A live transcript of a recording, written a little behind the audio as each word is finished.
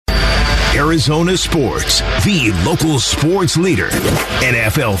Arizona Sports, the local sports leader.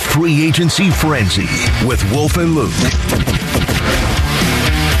 NFL Free Agency Frenzy with Wolf and Luke.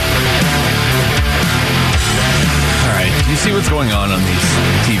 All right, you see what's going on these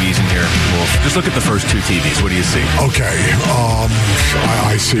TVs in here, Wolf? Just look at the first two TVs. What do you see? Okay,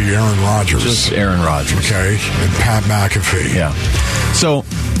 I see Aaron Rodgers. Just Aaron Rodgers. Okay, and Pat McAfee. Yeah. So,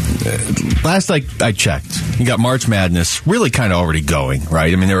 last I checked, you got March Madness really kind of already going,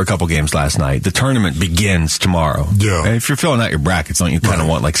 right? I mean, there were a couple games last night. The tournament begins tomorrow. Yeah. And if you're filling out your brackets, don't you kind of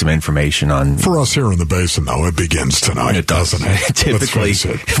want like some information on... For us here in the Basin, though, it begins tonight, doesn't it? Typically,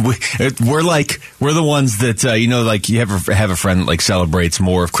 we're the ones that, like you have a friend that like celebrates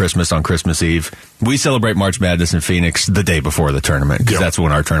more of Christmas on Christmas Eve. We celebrate March Madness in Phoenix the day before the tournament because that's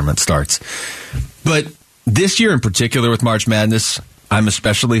when our tournament starts. But this year in particular with March Madness... I'm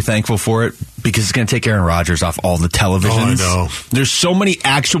especially thankful for it because it's going to take Aaron Rodgers off all the televisions. Oh, I know. There's so many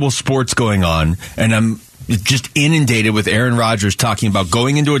actual sports going on, and I'm just inundated with Aaron Rodgers talking about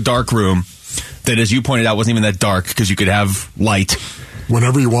going into a dark room that, as you pointed out, wasn't even that dark because you could have light.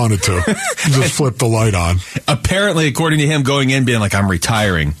 Whenever you wanted to. Just flip the light on. Apparently, according to him, going in being like, I'm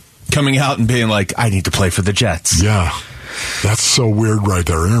retiring. Coming out and being like, I need to play for the Jets. Yeah. That's so weird right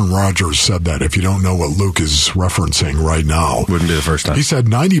there. Aaron Rodgers said that. If you don't know what Luke is referencing right now. Wouldn't be the first time. He said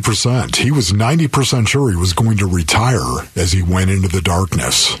 90%. He was 90% sure he was going to retire as he went into the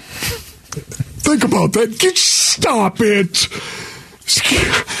darkness. Think about that. Stop it.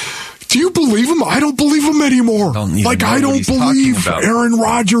 Do you believe him? I don't believe him anymore. I don't believe Aaron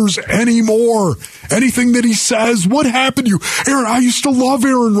Rodgers anymore. Anything that he says, what happened to you? Aaron, I used to love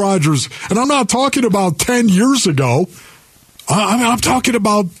Aaron Rodgers. And I'm not talking about 10 years ago. I'm talking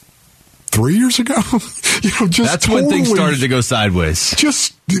about 3 years ago. That's when things started to go sideways.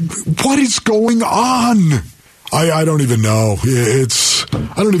 Just what is going on? I don't even know.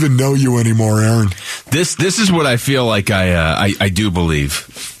 I don't even know you anymore, Aaron. This is what I feel like I do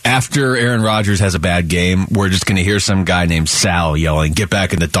believe. After Aaron Rodgers has a bad game, we're just going to hear some guy named Sal yelling, "Get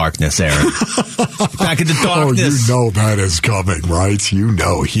back in the darkness, Aaron." Back in the darkness. Oh, you know that is coming, right? You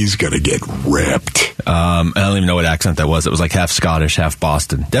know he's going to get ripped. I don't even know what accent that was. It was like half Scottish, half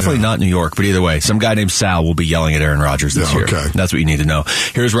Boston. Definitely not New York, but either way, some guy named Sal will be yelling at Aaron Rodgers this year. Okay. That's what you need to know.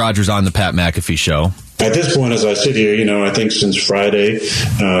 Here's Rodgers on the Pat McAfee Show. At this point, as I sit here, I think since Friday,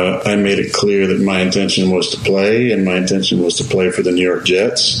 I made it clear that my intention was to play, and my intention was to play for the New York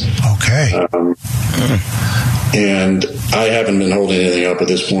Jets. Okay. And I haven't been holding anything up at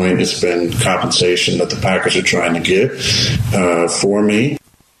this point. It's been compensation that the Packers are trying to get for me.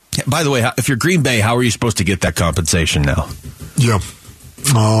 By the way, if you're Green Bay, how are you supposed to get that compensation now? Yeah.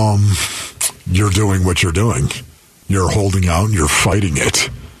 You're doing what you're doing. You're holding out and you're fighting it.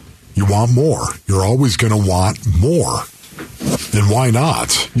 You want more. You're always going to want more. And why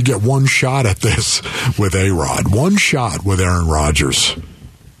not? You get one shot at this with A-Rod. One shot with Aaron Rodgers.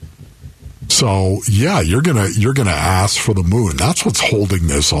 So, yeah, you're gonna ask for the moon. That's what's holding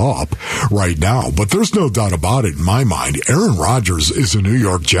this up right now. But there's no doubt about it in my mind. Aaron Rodgers is a New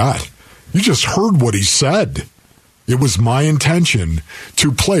York Jet. You just heard what he said. It was my intention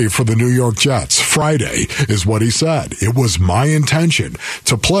to play for the New York Jets. Friday is what he said. It was my intention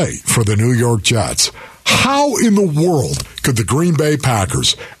to play for the New York Jets. How in the world could the Green Bay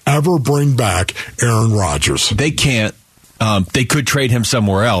Packers ever bring back Aaron Rodgers? They can't. They could trade him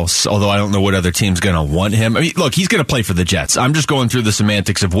somewhere else, although I don't know what other team's going to want him. I mean, look, he's going to play for the Jets. I'm just going through the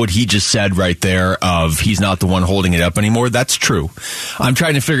semantics of what he just said right there of he's not the one holding it up anymore. That's true. I'm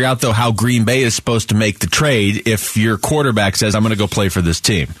trying to figure out, though, how Green Bay is supposed to make the trade if your quarterback says, I'm going to go play for this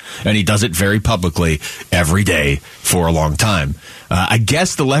team. And he does it very publicly every day for a long time. I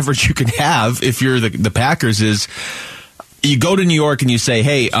guess the leverage you can have if you're the Packers is... You go to New York and you say,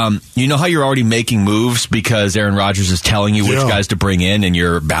 hey, you know how you're already making moves because Aaron Rodgers is telling you which guys to bring in and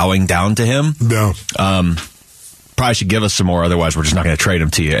you're bowing down to him? No. Probably should give us some more, otherwise we're just not going to trade him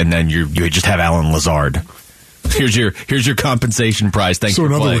to you. And then you just have Alan Lazard. Here's your compensation prize. Thanks for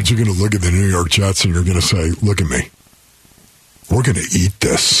playing. So in other words, you're going to look at the New York Jets and you're going to say, look at me. We're going to eat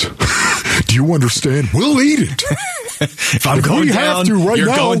this. Do you understand? We'll eat it. If I'm going down, you're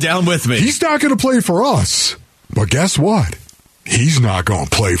going down with me. He's not going to play for us. But guess what? He's not going to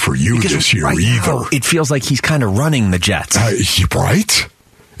play for you this year either. Now, it feels like he's kind of running the Jets. Right?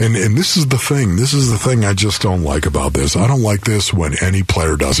 And this is the thing. This is the thing I just don't like about this. I don't like this when any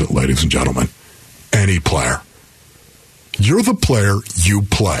player does it, ladies and gentlemen. Any player. You're the player, you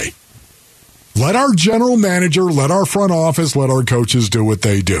play. Let our general manager, let our front office, let our coaches do what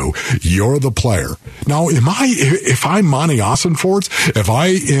they do. You're the player. Now, if I'm Monty Ossenfort, if I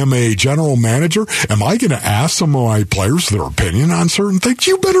am a general manager, am I going to ask some of my players their opinion on certain things?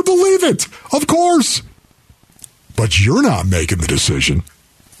 You better believe it. Of course. But you're not making the decision.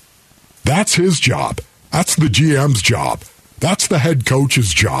 That's his job. That's the GM's job. That's the head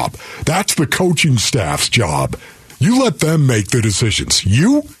coach's job. That's the coaching staff's job. You let them make the decisions.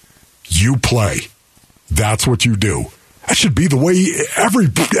 You play. That's what you do. That should be the way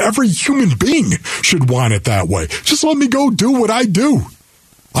every human being should want it that way. Just let me go do what I do.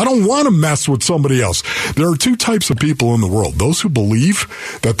 I don't want to mess with somebody else. There are two types of people in the world. Those who believe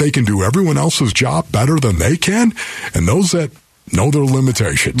that they can do everyone else's job better than they can, and those that know their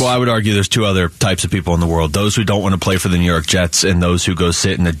limitations. Well, I would argue there's two other types of people in the world. Those who don't want to play for the New York Jets and those who go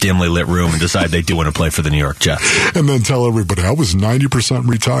sit in a dimly lit room and decide they do want to play for the New York Jets. And then tell everybody I was 90%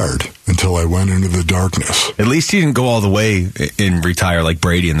 retired until I went into the darkness. At least he didn't go all the way and retire like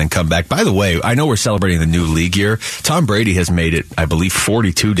Brady and then come back. By the way, I know we're celebrating the new league year. Tom Brady has made it, I believe,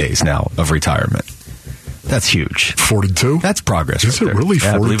 42 days now of retirement. That's huge. 42? That's progress. Is it really 42?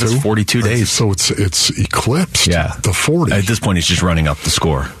 Yeah, I believe it's 42 days. So it's eclipsed the 40. At this point, he's just running up the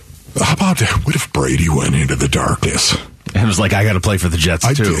score. How about that? What if Brady went into the darkness? And was like, I got to play for the Jets,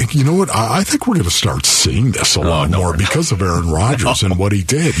 too. You know what? I think we're going to start seeing this a lot more because of Aaron Rodgers and what he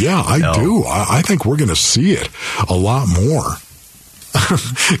did. Yeah, I do. I think we're going to see it a lot more.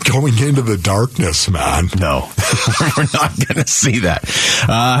 Going into the darkness, man. No, we're not going to see that.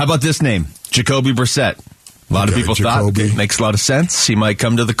 How about this name? Jacoby Brissett. A lot of people thought it makes a lot of sense. He might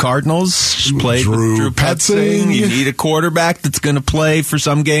come to the Cardinals, play with Drew Petzing. You need a quarterback that's going to play for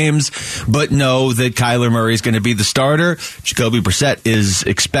some games, but know that Kyler Murray is going to be the starter. Jacoby Brissett is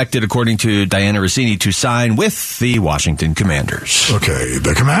expected, according to Diana Rossini, to sign with the Washington Commanders. Okay,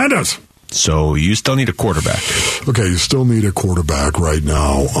 the Commanders. So you still need a quarterback. Okay, you still need a quarterback right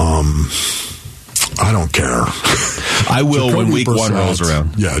now. I don't care. I will Jacoby when week Brissett, 1 rolls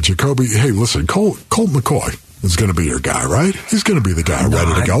around. Yeah, Jacoby. Hey, listen, Colt McCoy is going to be your guy, right? He's going to be the guy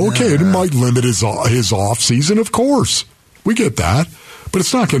ready to go. Okay, it might limit his off season, of course. We get that. But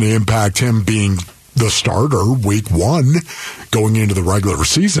it's not going to impact him being the starter week 1 going into the regular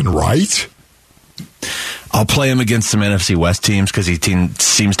season, right? I'll play him against some NFC West teams because he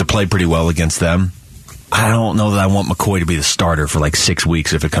seems to play pretty well against them. I don't know that I want McCoy to be the starter for like 6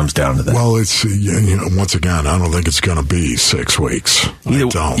 weeks if it comes down to that. Well, it's once again, I don't think it's going to be 6 weeks. I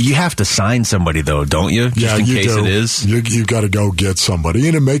don't. You have to sign somebody, though, don't you? Just in case it is. You got to go get somebody,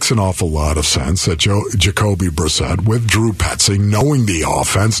 and it makes an awful lot of sense that Jacoby Brissett with Drew Petzing, knowing the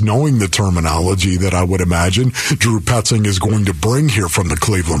offense, knowing the terminology that I would imagine Drew Petzing is going to bring here from the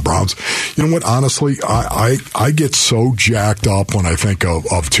Cleveland Browns. You know what? Honestly, I get so jacked up when I think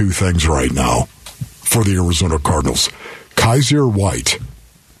of two things right now. For the Arizona Cardinals, Kaiser White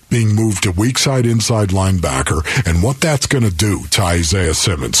being moved to weak side inside linebacker, and what that's going to do to Isaiah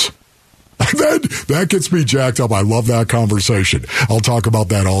Simmons. That gets me jacked up. I love that conversation. I'll talk about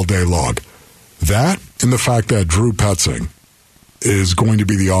that all day long. That and the fact that Drew Petzing is going to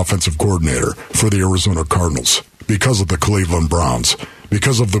be the offensive coordinator for the Arizona Cardinals because of the Cleveland Browns.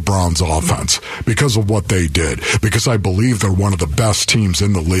 Because of the Browns offense, because of what they did, because I believe they're one of the best teams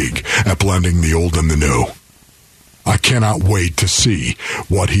in the league at blending the old and the new. I cannot wait to see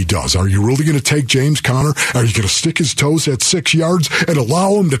what he does. Are you really going to take James Conner? Are you going to stick his toes at 6 yards and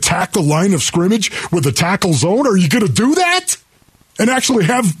allow him to tack the line of scrimmage with the tackle zone? Are you going to do that? And actually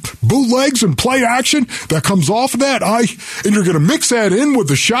have bootlegs and play action that comes off of that? And you're going to mix that in with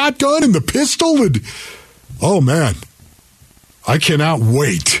the shotgun and the pistol? And oh, man. I cannot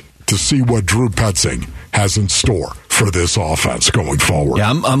wait to see what Drew Petzing has in store for this offense going forward. Yeah,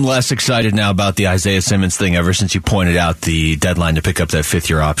 I'm less excited now about the Isaiah Simmons thing ever since you pointed out the deadline to pick up that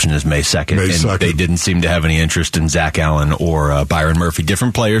fifth-year option is May 2nd. May 2nd. And they didn't seem to have any interest in Zach Allen or Byron Murphy.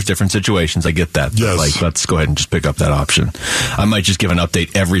 Different players, different situations. I get that. Yes. Like, let's go ahead and just pick up that option. I might just give an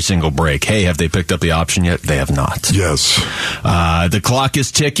update every single break. Hey, have they picked up the option yet? They have not. Yes. The clock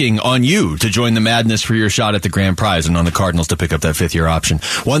is ticking on you to join the madness for your shot at the grand prize and on the Cardinals to pick up that fifth-year option.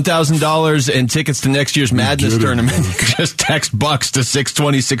 $1,000 and tickets to next year's Madness tournament. Just text Bucks to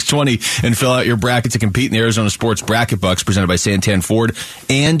 620-620 and fill out your bracket to compete in the Arizona Sports Bracket Bucks presented by Santan Ford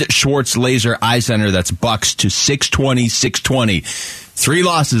and Schwartz Laser Eye Center. That's Bucks to 620-620. 3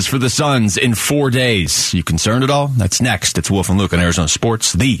 losses for the Suns in 4 days. You concerned at all? That's next. It's Wolf and Luke on Arizona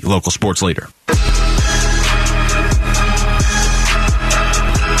Sports, the local sports leader.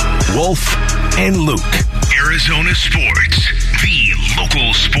 Wolf and Luke. Arizona Sports, the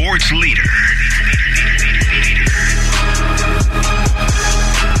local sports leader.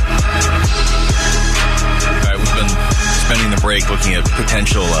 break looking at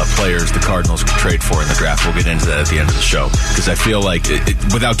potential players the Cardinals could trade for in the draft. We'll get into that at the end of the show because I feel like,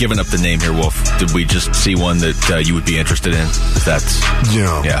 without giving up the name here, Wolf, did we just see one that you would be interested in? If that's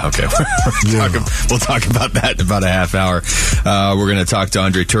okay. We'll talk about that in about a half hour. We're going to talk to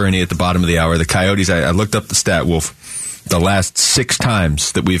Andre Tourigny at the bottom of the hour. The Coyotes, I looked up the stat, Wolf. The last 6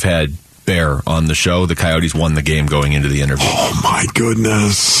 times that we've had Bear on the show, the Coyotes won the game going into the interview. Oh, my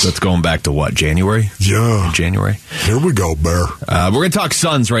goodness. That's going back to what, January? Yeah. January. Here we go, Bear. We're going to talk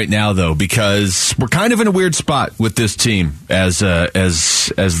Suns right now, though, because we're kind of in a weird spot with this team as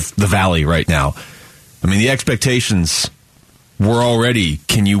the Valley right now. I mean, the expectations were already,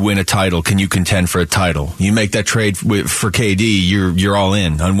 can you win a title? Can you contend for a title? You make that trade for KD, you're all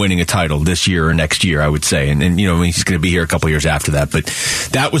in on winning a title this year or next year, I would say. And you know, he's going to be here a couple years after that. But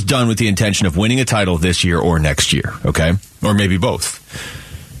that was done with the intention of winning a title this year or next year, okay? Or maybe both.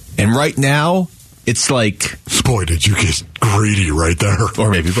 And right now, it's like... Boy, did you get greedy right there. Or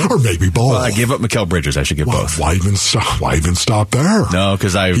maybe both. Or maybe both. Well, I gave up Mikal Bridges. I should get both. Why even stop there? No,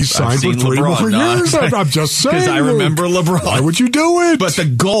 because I've signed seen for 3 LeBron. more years. I'm just saying. Because I remember LeBron. Why would you do it? But the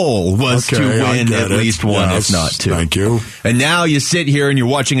goal was to win at least one, if not 2. Thank you. And now you sit here and you're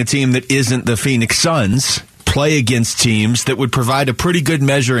watching a team that isn't the Phoenix Suns play against teams that would provide a pretty good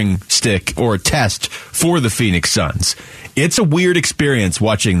measuring stick or a test for the Phoenix Suns. It's a weird experience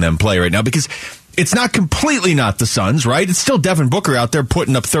watching them play right now because it's not completely not the Suns, right? It's still Devin Booker out there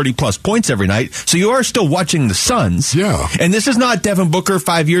putting up 30-plus points every night. So you are still watching the Suns. Yeah. And this is not Devin Booker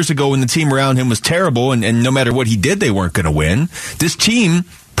 5 years ago when the team around him was terrible and no matter what he did, they weren't going to win. This team,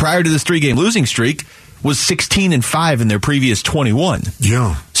 prior to this 3-game losing streak, was 16-5 in their previous 21.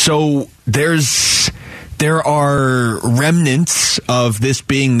 Yeah. So there are remnants of this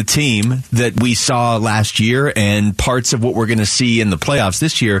being the team that we saw last year and parts of what we're going to see in the playoffs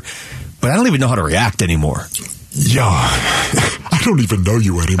this year. But I don't even know how to react anymore. Yeah. I don't even know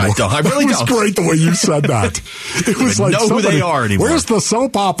you anymore. I really don't. It was great the way you said that. It was like know who they are anymore. Where's the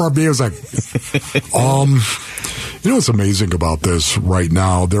soap opera music? You know what's amazing about this right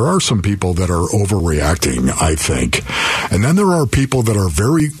now? There are some people that are overreacting, I think. And then there are people that are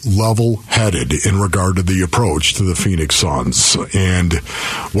very level-headed in regard to the approach to the Phoenix Suns and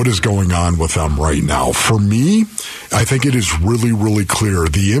what is going on with them right now. For me, I think it is really, really clear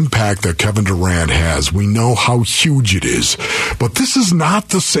the impact that Kevin Durant has. We know how huge it is. But this is not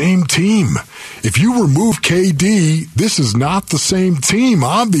the same team. If you remove KD, this is not the same team,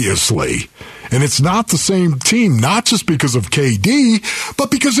 obviously. And it's not the same team, not just because of KD,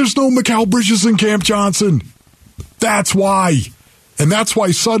 but because there's no Mikal Bridges and Cam Johnson. That's why. And that's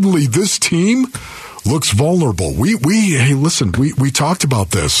why suddenly this team looks vulnerable. Hey, listen, we talked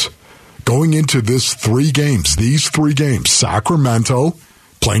about this. Going into these 3 games, Sacramento,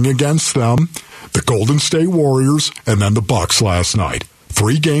 playing against them, the Golden State Warriors, and then the Bucks last night.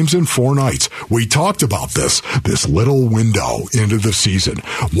 3 games in 4 nights. We talked about this little window into the season.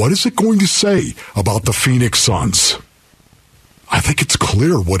 What is it going to say about the Phoenix Suns? I think it's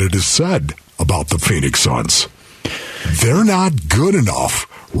clear what it has said about the Phoenix Suns. They're not good enough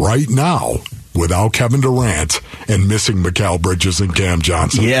right now without Kevin Durant and missing Mikal Bridges and Cam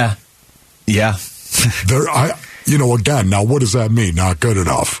Johnson. Yeah. Again, now what does that mean? Not good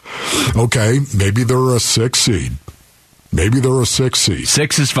enough. Okay, maybe they're a 6 seed. Maybe they're a 6 seed.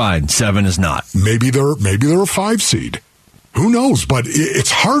 6 is fine. 7 is not. Maybe they're a 5 seed. Who knows? But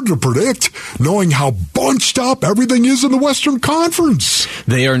it's hard to predict knowing how bunched up everything is in the Western Conference.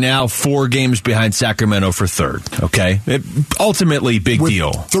 They are now 4 games behind Sacramento for 3rd, okay? Ultimately, big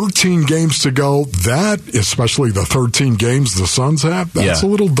deal. 13 games to go, especially the 13 games the Suns have, that's a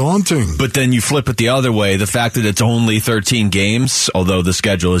little daunting. But then you flip it the other way. The fact that it's only 13 games, although the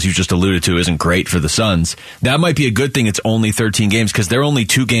schedule, as you just alluded to, isn't great for the Suns, that might be a good thing it's only 13 games because they're only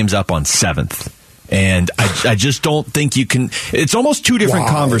 2 games up on 7th. And I just don't think you can... It's almost 2 different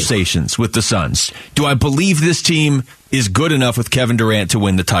conversations with the Suns. Do I believe this team is good enough with Kevin Durant to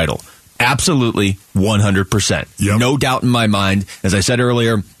win the title? Absolutely, 100%. Yep. No doubt in my mind. As I said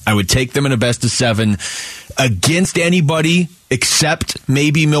earlier, I would take them in a best of 7 against anybody except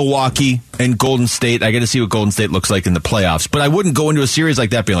maybe Milwaukee and Golden State. I got to see what Golden State looks like in the playoffs. But I wouldn't go into a series like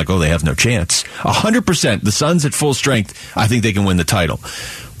that being like, oh, they have no chance. 100%. The Suns at full strength, I think they can win the title.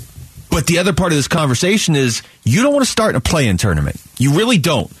 But the other part of this conversation is you don't want to start in a play-in tournament. You really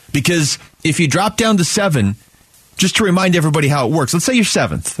don't. Because if you drop down to 7, just to remind everybody how it works, let's say you're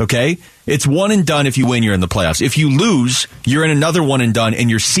 7th, okay? It's one and done if you win, you're in the playoffs. If you lose, you're in another one and done, and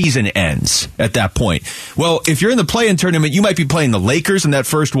your season ends at that point. Well, if you're in the play-in tournament, you might be playing the Lakers in that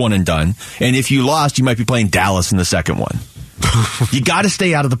first one and done. And if you lost, you might be playing Dallas in the second one. You got to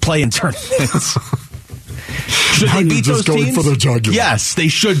stay out of the play-in tournaments. Should they beat those teams? For the jugular. Yes, they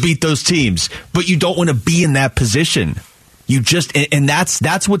should beat those teams, but you don't want to be in that position. You just, and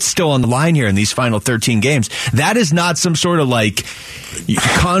that's what's still on the line here in these final 13 games. That is not some sort of like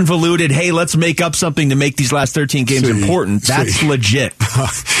convoluted, hey, let's make up something to make these last 13 games important. That's legit.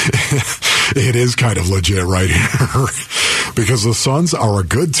 It is kind of legit right here because the Suns are a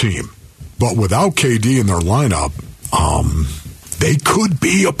good team, but without KD in their lineup, they could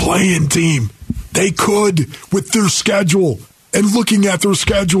be a play-in team. They could with their schedule and looking at their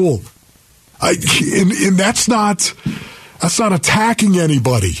schedule. And that's not attacking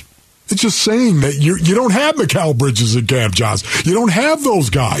anybody. It's just saying that you don't have Mikal Bridges and Cam Johnson. You don't have those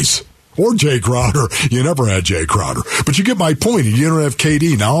guys. Or Jay Crowder. You never had Jay Crowder. But you get my point. You don't have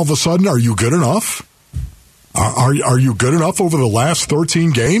KD. Now all of a sudden, are you good enough? Are you good enough over the last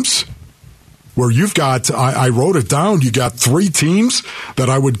 13 games? Where you've got, I wrote it down, you got 3 teams that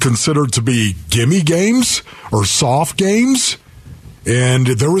I would consider to be gimme games or soft games. And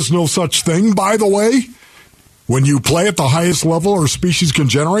there is no such thing, by the way. When you play at the highest level our species can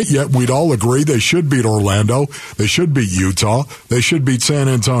generate, yet we'd all agree they should beat Orlando, they should beat Utah, they should beat San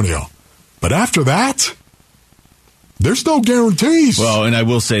Antonio. But after that, there's no guarantees. Well, and I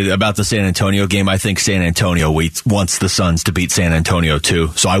will say about the San Antonio game, I think San Antonio wants the Suns to beat San Antonio too.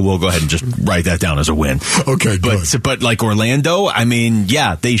 So I will go ahead and just write that down as a win. Okay, good. But like Orlando, I mean,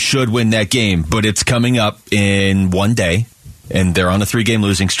 yeah, they should win that game, but it's coming up in one day. And they're on a 3-game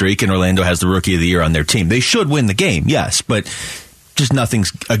losing streak, and Orlando has the Rookie of the Year on their team. They should win the game, yes, but just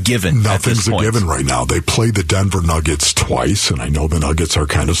nothing's a given. Nothing's a given right now. They play the Denver Nuggets twice, and I know the Nuggets are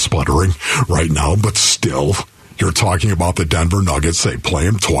kind of sputtering right now, but still, you're talking about the Denver Nuggets. They play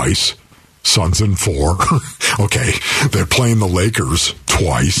them twice. Suns in 4. Okay, they're playing the Lakers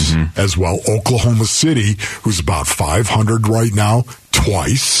twice as well. Oklahoma City, who's about 500 right now,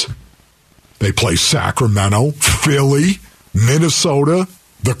 twice. They play Sacramento, Philly, Minnesota,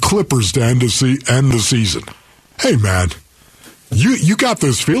 the Clippers to end the season. Hey, man, you got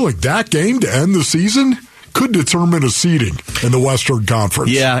this feeling that game to end the season could determine a seeding in the Western Conference.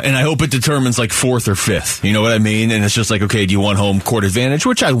 Yeah, and I hope it determines like 4th or 5th. You know what I mean? And it's just like, okay, do you want home court advantage?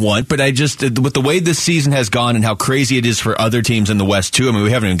 Which I want, but I just, with the way this season has gone and how crazy it is for other teams in the West too, I mean,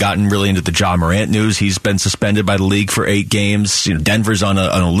 we haven't even gotten really into the Ja Morant news. He's been suspended by the league for 8 games. You know, Denver's on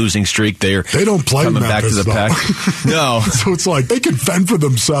a losing streak. They don't play coming Memphis, back to the pack. No. So it's like they can fend for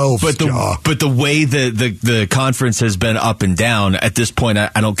themselves. But the way the conference has been up and down, at this point, I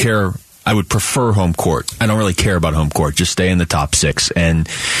don't care. I would prefer home court. I don't really care about home court. Just stay in the top 6. And,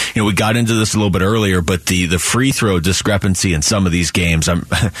 you know, we got into this a little bit earlier, but the free throw discrepancy in some of these games,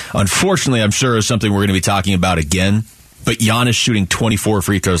 unfortunately, I'm sure is something we're going to be talking about again. But Giannis shooting 24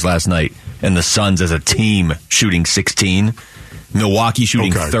 free throws last night, and the Suns as a team shooting 16. Milwaukee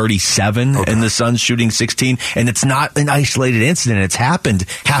shooting 37 and the Suns shooting 16. And it's not an isolated incident. It's happened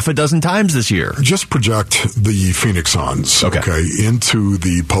half a dozen times this year. Just project the Phoenix Suns, into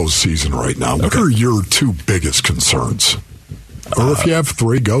the postseason right now. What are your 2 biggest concerns? Or if you have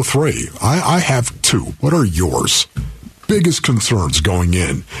 3, go 3. I have 2. What are yours? Biggest concerns going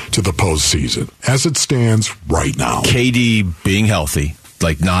in to the postseason as it stands right now? KD being healthy.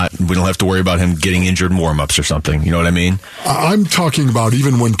 We don't have to worry about him getting injured in warm-ups or something. You know what I mean? I'm talking about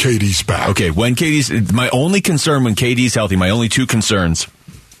even when KD's back. Okay, my only concern when KD's healthy, my only 2 concerns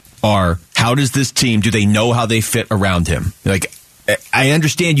are, how does this team, do they know how they fit around him? Like, I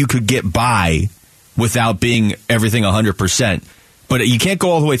understand you could get by without being everything 100%, but you can't go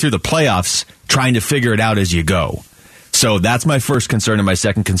all the way through the playoffs trying to figure it out as you go. So that's my first concern, and my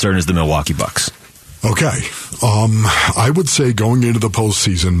second concern is the Milwaukee Bucks. Okay. I would say going into the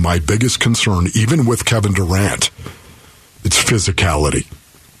postseason, my biggest concern, even with Kevin Durant, it's physicality.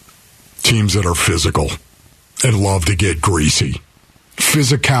 Teams that are physical and love to get greasy.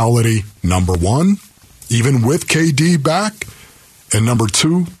 Physicality, number 1, even with KD back. And number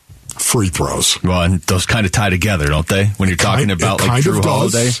 2, free throws. Well, and those kind of tie together, don't they? When you're talking about like Drew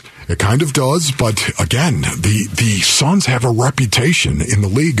Holiday? It kind of does, but again, the Suns have a reputation in the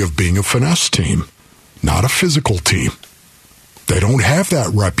league of being a finesse team. Not a physical team. They don't have that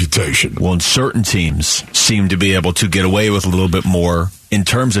reputation. Well, and certain teams seem to be able to get away with a little bit more in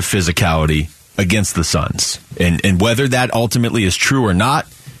terms of physicality against the Suns. And whether that ultimately is true or not,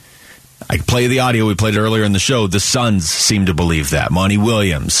 I play the audio. We played it earlier in the show. The Suns seem to believe that. Monty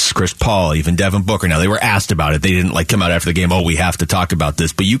Williams, Chris Paul, even Devin Booker. Now, they were asked about it. They didn't come out after the game, we have to talk about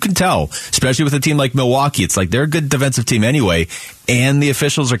this. But you can tell, especially with a team like Milwaukee, it's like they're a good defensive team anyway, and the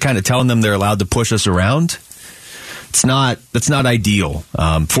officials are kind of telling them they're allowed to push us around. That's not ideal.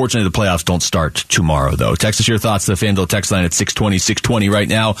 Fortunately, the playoffs don't start tomorrow, though. Text us your thoughts to the FanDuel text line at 620 right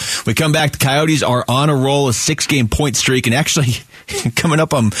now. We come back. The Coyotes are on a roll, a 6-game point streak, and actually coming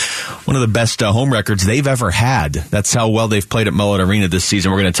up on one of the best home records they've ever had. That's how well they've played at Mullet Arena this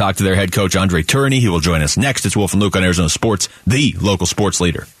season. We're going to talk to their head coach, Andre Tourigny. He will join us next. It's Wolf and Luke on Arizona Sports, the local sports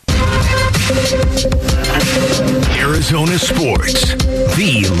leader. Arizona Sports,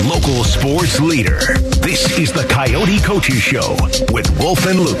 the local sports leader. This is the Coyote Coaches Show with Wolf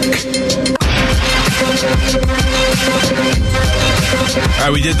and Luke. All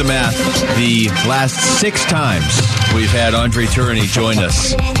right, we did the math. The last 6 times we've had Andre Tourigny join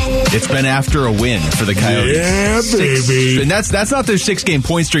us, it's been after a win for the Coyotes. Yeah, baby. And that's not their 6-game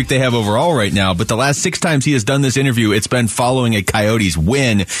point streak they have overall right now, but the last 6 times he has done this interview, it's been following a Coyotes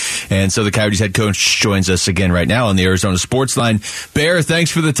win. And so the Coyotes head coach joins us again right now on the Arizona Sports Line. Bear,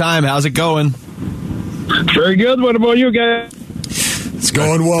 thanks for the time. How's it going? Very good. What about you guys? It's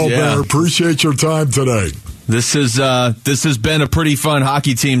going well, Bear. Appreciate your time today. This has been a pretty fun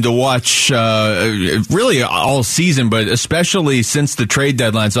hockey team to watch, really all season, but especially since the trade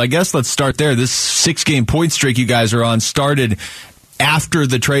deadline. So I guess let's start there. This 6-game point streak you guys are on started after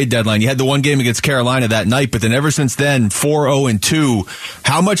the trade deadline. You had the one game against Carolina that night, but then ever since then, 4-0-2.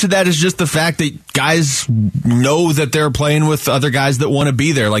 How much of that is just the fact that guys know that they're playing with other guys that want to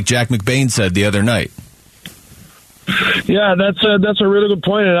be there, like Jack McBain said the other night? Yeah, that's a really good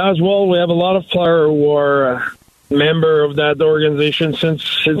point. And as well, we have a lot of players who are member of that organization since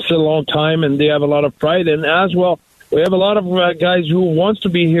a long time, and they have a lot of pride. And as well, we have a lot of guys who wants to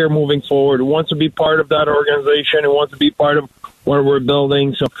be here moving forward, who wants to be part of that organization, who wants to be part of what we're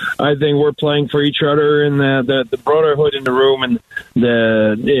building. So I think we're playing for each other, and the brotherhood in the room and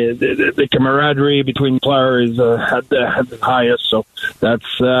the camaraderie between players at the highest. So that's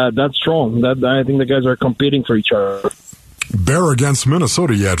strong. I think the guys are competing for each other. Bear, against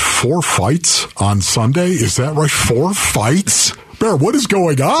Minnesota, you had 4 fights on Sunday. Is that right? 4 fights? Bear, what is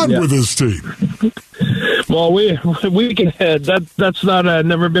going on with this team? Well, we can. That's not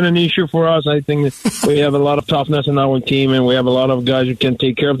never been an issue for us. I think we have a lot of toughness in our team, and we have a lot of guys who can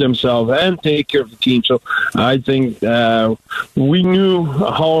take care of themselves and take care of the team. So I think we knew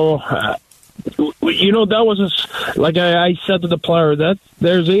how. That was like I said to the player that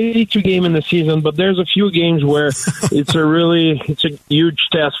there's 82 games in the season, but there's a few games where it's a huge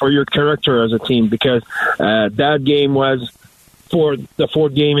test for your character as a team, because that game was. For the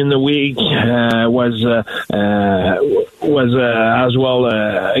 4th game in the week was as well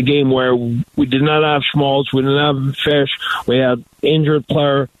a game where we did not have Schmaltz, we didn't have Fish, we had injured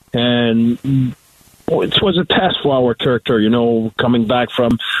player, and it was a test for our character, coming back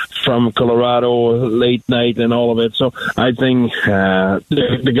from Colorado late night and all of it. So I think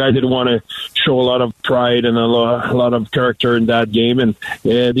the guy didn't want to show a lot of pride and a lot of character in that game, and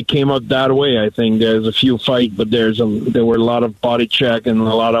they came out that way. I think there's a few fights, but there were a lot of body check and a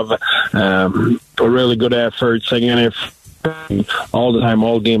lot of really good efforts again all the time,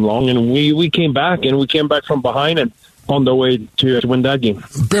 all game long, and we came back from behind and on the way to win that game.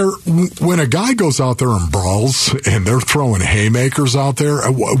 Bear, when a guy goes out there and brawls and they're throwing haymakers out there,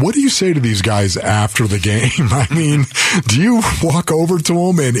 what do you say to these guys after the game? I mean, do you walk over to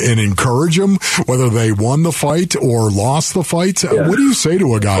them and encourage them, whether they won the fight or lost the fight? Yeah. What do you say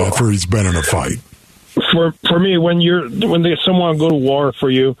to a guy after he's been in a fight? For me, when there's someone go to war for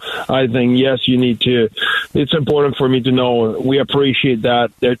you, I think yes, you need to. It's important for me to know we appreciate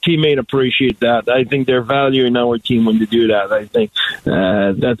that. Their teammate appreciate that. I think they're valuing our team when they do that. I think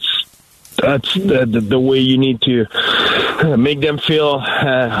that's the way you need to make them feel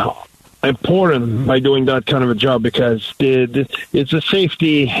important by doing that kind of a job, because it's a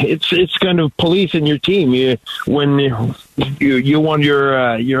safety. It's kind of police in your team. When you want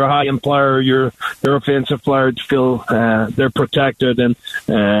your high-end player, your offensive player to feel they're protected and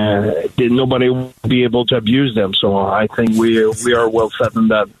nobody will be able to abuse them. So I think we are well set in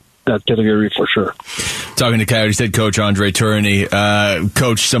that category for sure. Talking to Coyotes head coach Andre Tourigny.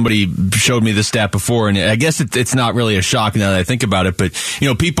 Coach, somebody showed me this stat before, and I guess it's not really a shock now that I think about it, but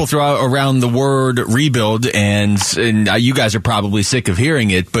people throw around the word rebuild, and you guys are probably sick of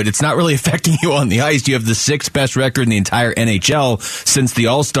hearing it, but it's not really affecting you on the ice. You have the 6th best record in the entire NHL since the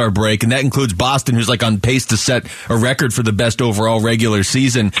All-Star break, and that includes Boston, who's like on pace to set a record for the best overall regular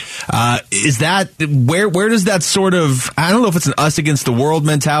season. Is that where does that sort of, I don't know if it's an us against the world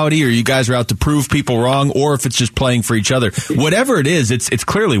mentality, or you guys are out to prove people wrong, or if it's just playing for each other. Whatever it is, it's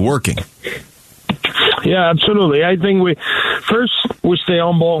clearly working. Yeah, absolutely. I think we stay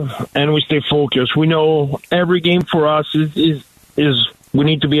humble and we stay focused. We know every game for us is we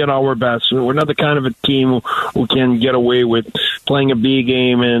need to be at our best. We're not the kind of a team who can get away with playing a B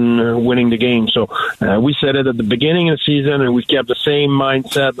game and winning the game. So we said it at the beginning of the season, and we kept the same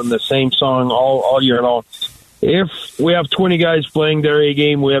mindset and the same song all year long. If we have 20 guys playing their A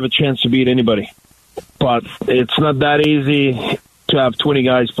game, we have a chance to beat anybody. But it's not that easy to have 20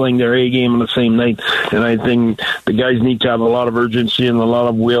 guys playing their A game on the same night. And I think the guys need to have a lot of urgency and a lot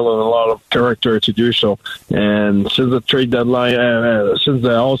of will and a lot of character to do so. And since the trade deadline, since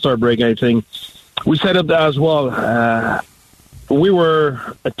the All-Star break, I think we said it as well. We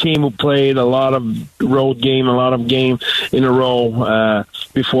were a team who played a lot of road game, a lot of game in a row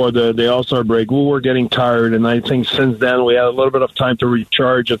before the All-Star break. We were getting tired, and I think since then we had a little bit of time to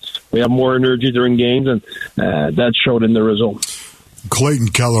recharge. We have more energy during games, and that showed in the result. Clayton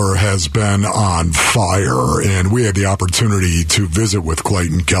Keller has been on fire, and we had the opportunity to visit with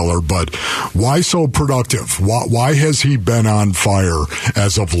Clayton Keller, but why so productive? Why has he been on fire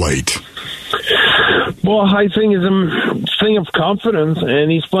as of late? Well, I think it's a thing of confidence,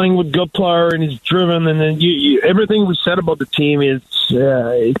 and he's playing with good player, and he's driven, and then everything we said about the team is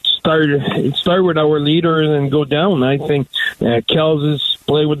it started with our leaders and go down. I think Kels is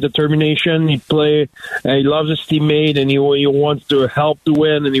play with determination. He loves his teammate, and he wants to help to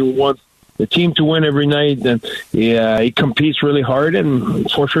win, and he wants the team to win every night. And he competes really hard, and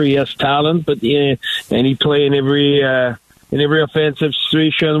for sure he has talent, but and he play in every offensive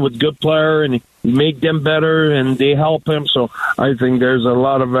situation with good player, and he make them better, and they help him. So I think there's a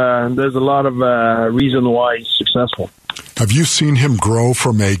lot of reason why he's successful. Have you seen him grow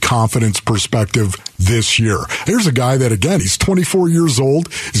from a confidence perspective this year? Here's a guy that, again, he's 24 years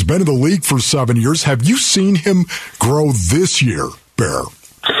old. He's been in the league for 7 years. Have you seen him grow this year, Bear?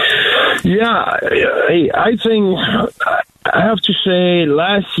 Yeah, I think I have to say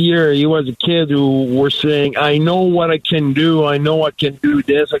last year he was a kid who was saying, I know what I can do. I know I can do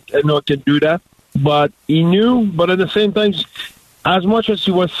this. I know I can do that. But he knew, but at the same time, as much as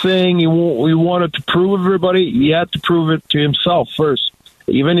he was saying he wanted to prove everybody, he had to prove it to himself first.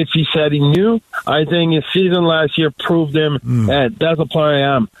 Even if he said he knew, I think his season last year proved him that that's the player I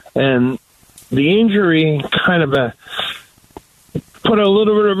am. And the injury kind of put a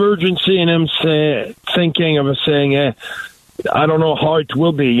little bit of urgency in him, thinking of saying, I don't know how it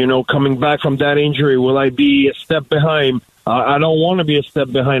will be, coming back from that injury. Will I be a step behind? I don't want to be a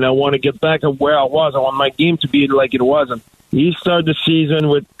step behind. I want to get back to where I was. I want my game to be like it was. And he started the season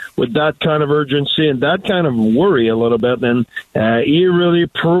with that kind of urgency and that kind of worry a little bit. And he really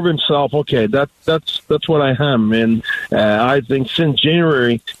proved himself, okay, that's what I am. And I think since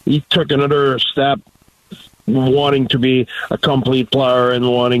January, he took another step, wanting to be a complete player and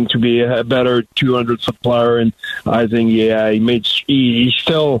wanting to be a better 200th player. And I think, he's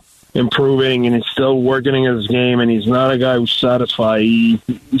still improving, and he's still working in his game, and he's not a guy who's satisfied. He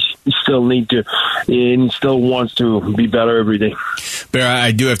still need to, and he still wants to be better every day. Bear,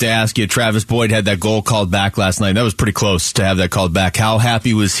 I do have to ask you, Travis Boyd had that goal called back last night. That was pretty close to have that called back. How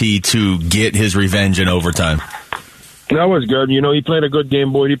happy was he to get his revenge in overtime? That was good. He played a good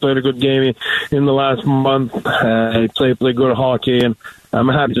game, Boyd. He played a good game in the last month. He played good hockey, and I'm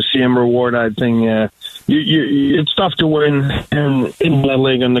happy to see him reward. I think it's tough to win in the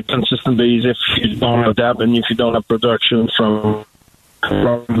league on a consistent basis if you don't have depth and if you don't have production from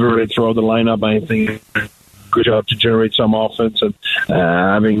throughout the lineup. I think good job to generate some offense, and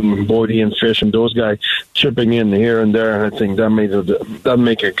having Bodie and Fish and those guys chipping in here and there, I think that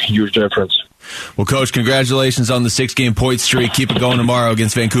make a huge difference. Well, Coach, congratulations on the 6-game point streak. Keep it going tomorrow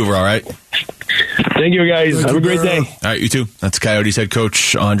against Vancouver, all right? Thank you, guys. Have a great day. All right, you too. That's Coyotes head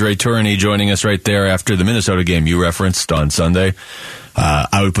coach Andre Tourigny joining us right there after the Minnesota game you referenced on Sunday.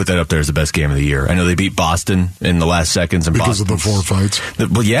 I would put that up there as the best game of the year. I know they beat Boston in the last seconds. And because of the 4 fights?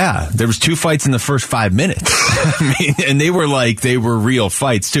 Well, yeah. There was 2 fights in the first 5 minutes. And they were real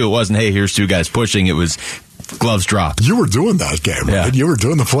fights, too. It wasn't, hey, here's 2 guys pushing. It was gloves dropped. You were doing that game, right? Yeah. You were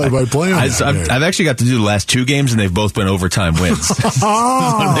doing the play-by-play on that. I've actually got to do the last 2 games, and they've both been overtime wins. They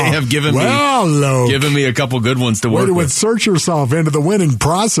have given me a couple good ones to work with. Way to insert yourself into the winning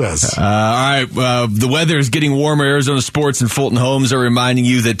process. All right. The weather is getting warmer. Arizona Sports and Fulton Homes are reminding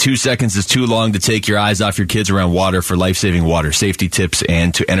you that 2 seconds is too long to take your eyes off your kids around water. For life-saving water safety tips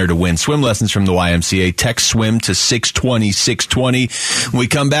and to enter to win swim lessons from the YMCA, text SWIM to 620-620. When we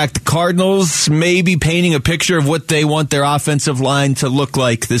come back, the Cardinals may be painting a picture of what they want their offensive line to look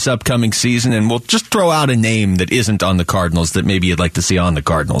like this upcoming season, and we'll just throw out a name that isn't on the Cardinals that maybe you'd like to see on the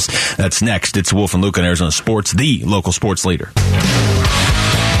Cardinals. That's next. It's Wolf and Luke on Arizona Sports, the local sports leader.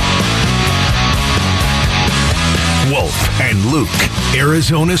 Wolf and Luke,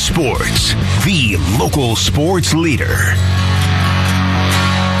 Arizona Sports, the local sports leader.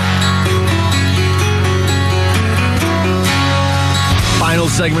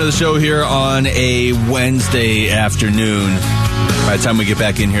 segment of the show here on a Wednesday afternoon. By the time we get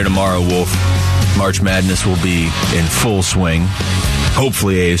back in here tomorrow, Wolf, March Madness will be in full swing.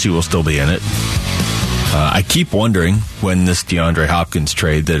 Hopefully ASU will still be in it. I keep wondering when this DeAndre Hopkins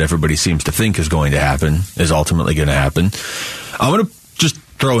trade that everybody seems to think is going to happen is ultimately going to happen. I'm going to just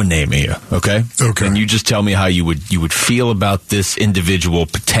throw a name at you, okay? Okay. And you just tell me how you would feel about this individual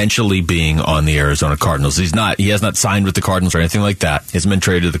potentially being on the Arizona Cardinals. He has not signed with the Cardinals or anything like that. He hasn't been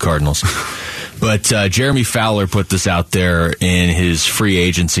traded to the Cardinals. But Jeremy Fowler put this out there in his free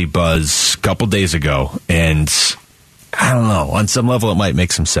agency buzz a couple days ago, and I don't know, on some level it might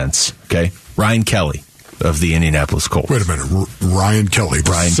make some sense, okay? Ryan Kelly of the Indianapolis Colts. Wait a minute. Ryan Kelly,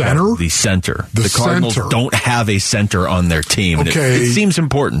 the center? Kelly, the center. The Cardinals don't have a center on their team. Okay. And it seems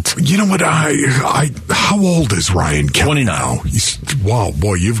important. You know what? How old is Ryan Kelly 29. now? Wow,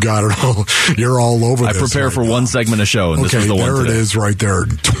 boy, you've got it all. You're all over this. I prepare right for now. one segment of show, and this was the one there today. it is right there.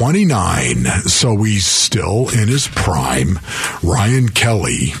 29. So he's still in his prime. Ryan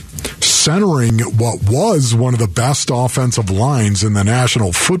Kelly centering what was one of the best offensive lines in the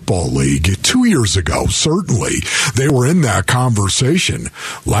National Football League 2 years ago. Certainly, they were in that conversation.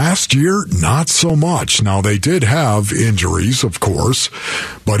 Last year, not so much. Now, they did have injuries, of course,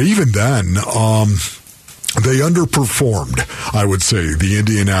 but even then, they underperformed, I would say, the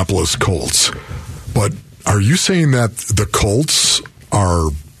Indianapolis Colts. But are you saying that the Colts are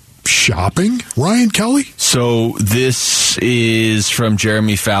shopping Ryan Kelly? So this is from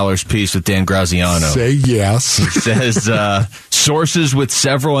Jeremy Fowler's piece with Dan Graziano. Say yes. It says, sources with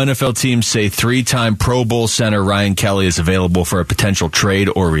several NFL teams say 3-time Pro Bowl center Ryan Kelly is available for a potential trade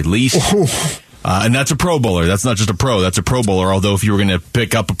or release. And that's a Pro Bowler. That's not just a pro. That's a Pro Bowler, although if you were going to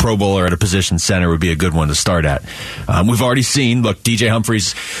pick up a Pro Bowler at a position center, it would be a good one to start at. We've already seen, look, DJ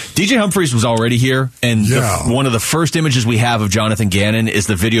Humphries was already here, and one of the first images we have of Jonathan Gannon is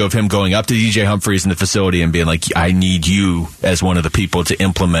the video of him going up to DJ Humphries in the facility and being like, I need you as one of the people to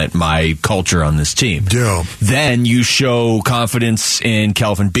implement my culture on this team. Yeah. Then you show confidence in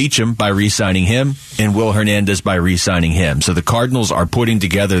Kelvin Beachum by re-signing him and Will Hernandez by re-signing him. So the Cardinals are putting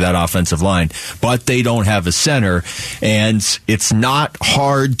together that offensive line, but they don't have a center, and it's not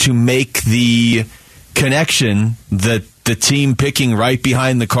hard to make the connection that the team picking right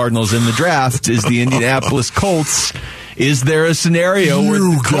behind the Cardinals in the draft is the Indianapolis Colts. Is there a scenario where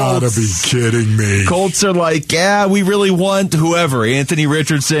the Colts... You gotta be kidding me. Colts are like, yeah, we really want whoever, Anthony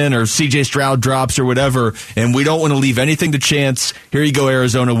Richardson or C.J. Stroud drops or whatever, and we don't want to leave anything to chance. Here you go,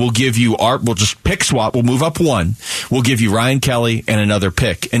 Arizona. We'll give you we'll just pick swap. We'll move up one. We'll give you Ryan Kelly and another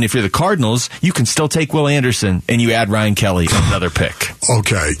pick. And if you're the Cardinals, you can still take Will Anderson and you add Ryan Kelly and another pick.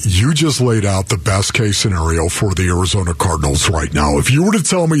 Okay, you just laid out the best case scenario for the Arizona Cardinals right now. If you were to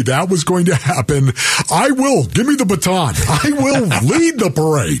tell me that was going to happen, I will. Give me the baton. I will lead the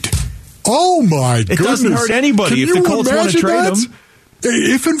parade. Oh, my goodness. It doesn't hurt anybody if the Colts want to trade him.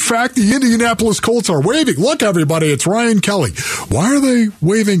 If, in fact, the Indianapolis Colts are waving, look, everybody, it's Ryan Kelly. Why are they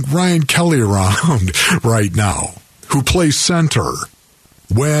waving Ryan Kelly around right now, who plays center,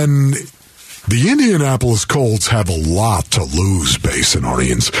 when the Indianapolis Colts have a lot to lose,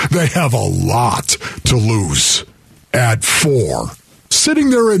 Basinonians? They have a lot to lose at 4. Sitting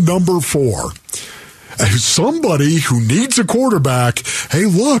there at number 4. Somebody who needs a quarterback, hey,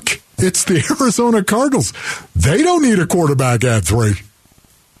 look, it's the Arizona Cardinals. They don't need a quarterback at 3.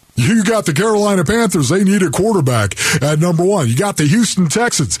 You got the Carolina Panthers. They need a quarterback at number 1. You got the Houston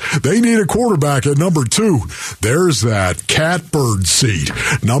Texans. They need a quarterback at number 2. There's that catbird seat,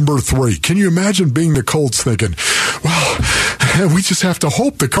 number 3. Can you imagine being the Colts thinking, well, we just have to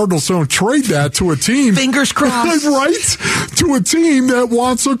hope the Cardinals don't trade that to a team. Fingers crossed. Right? To a team that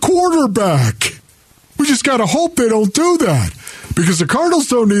wants a quarterback. We just got to hope they don't do that, because the Cardinals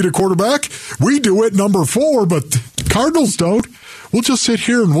don't need a quarterback. We do it, number 4, but the Cardinals don't. We'll just sit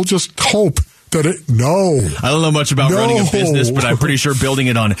here and we'll just hope that no. I don't know much about running a business, but I'm pretty sure building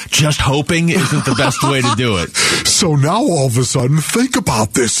it on just hoping isn't the best way to do it. So now all of a sudden, think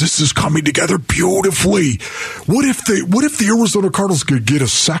about this. This is coming together beautifully. What if the Arizona Cardinals could get a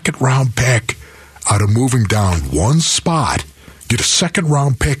second-round pick out of moving down one spot? Get a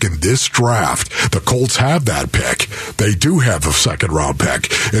second-round pick in this draft. The Colts have that pick. They do have a second-round pick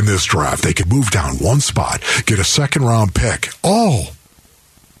in this draft. They could move down one spot, get a second-round pick. Oh,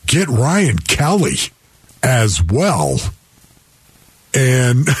 get Ryan Kelly as well.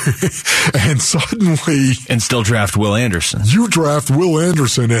 And suddenly... And still draft Will Anderson. You draft Will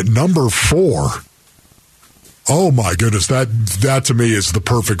Anderson at number 4. Oh, my goodness. That to me is the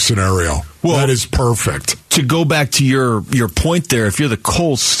perfect scenario. Well, that is perfect. To go back to your point there, if you're the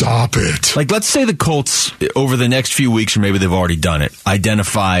Colts, stop it. Like, let's say the Colts over the next few weeks, or maybe they've already done it,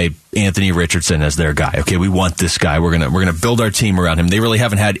 identify Anthony Richardson as their guy. Okay, we want this guy. We're gonna build our team around him. They really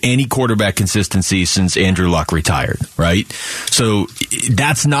haven't had any quarterback consistency since Andrew Luck retired, right? So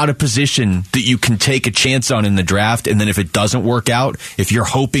that's not a position that you can take a chance on in the draft. And then if it doesn't work out, if you're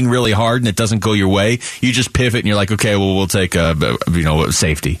hoping really hard and it doesn't go your way, you just pivot and you're like, okay, well, we'll take a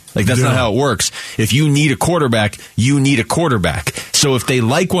safety. Like, that's not how it works. If you need a quarterback, you need a quarterback. So if they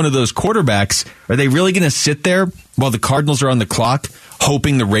like one of those quarterbacks, are they really going to sit there while the Cardinals are on the clock,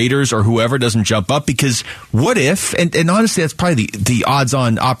 hoping the Raiders or whoever doesn't jump up? Because what if, and honestly, that's probably the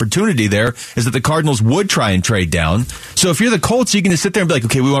odds-on opportunity there, is that the Cardinals would try and trade down. So if you're the Colts, you're going to sit there and be like,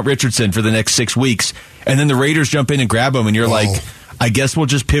 okay, we want Richardson for the next 6 weeks, and then the Raiders jump in and grab him, and you're like, I guess we'll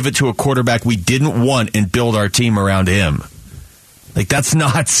just pivot to a quarterback we didn't want and build our team around him. Like, it's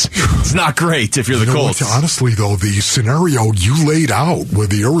not great if you're the Colts. Honestly, though, the scenario you laid out with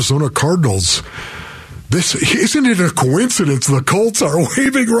the Arizona Cardinals, isn't it a coincidence the Colts are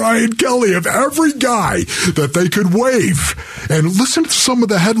waiving Ryan Kelly of every guy that they could waive? And listen to some of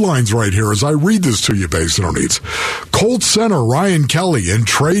the headlines right here as I read this to you, Basin Needs. Colts center Ryan Kelly in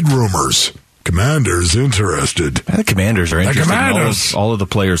trade rumors. Commanders interested. The Commanders are interested in all of the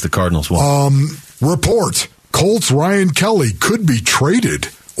players the Cardinals want. Report. Colts Ryan Kelly could be traded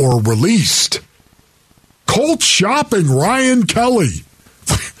or released. Colts shopping Ryan Kelly.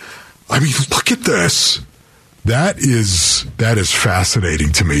 I mean, look at this. That is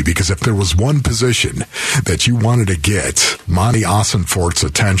fascinating to me, because if there was one position that you wanted to get Monty Ossenfort's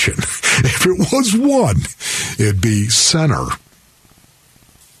attention, if it was one, it'd be center.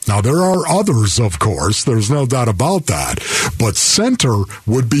 Now, there are others, of course. There's no doubt about that. But center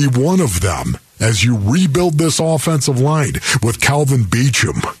would be one of them as you rebuild this offensive line with Calvin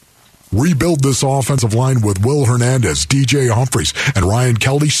Beachum. Rebuild this offensive line with Will Hernandez, DJ Humphries, and Ryan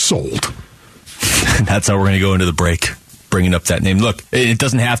Kelly. Sold. That's how we're going to go into the break, bringing up that name. Look, it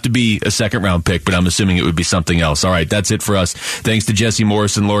doesn't have to be a second-round pick, but I'm assuming it would be something else. All right, that's it for us. Thanks to Jesse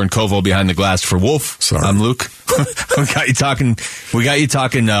Morris and Lauren Koval behind the glass. For Wolf, sorry, I'm Luke. We got you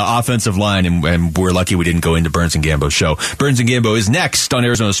talking offensive line, and we're lucky we didn't go into Burns and Gambo's show. Burns and Gambo is next on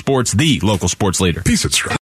Arizona Sports, the local sports leader. Peace and strength.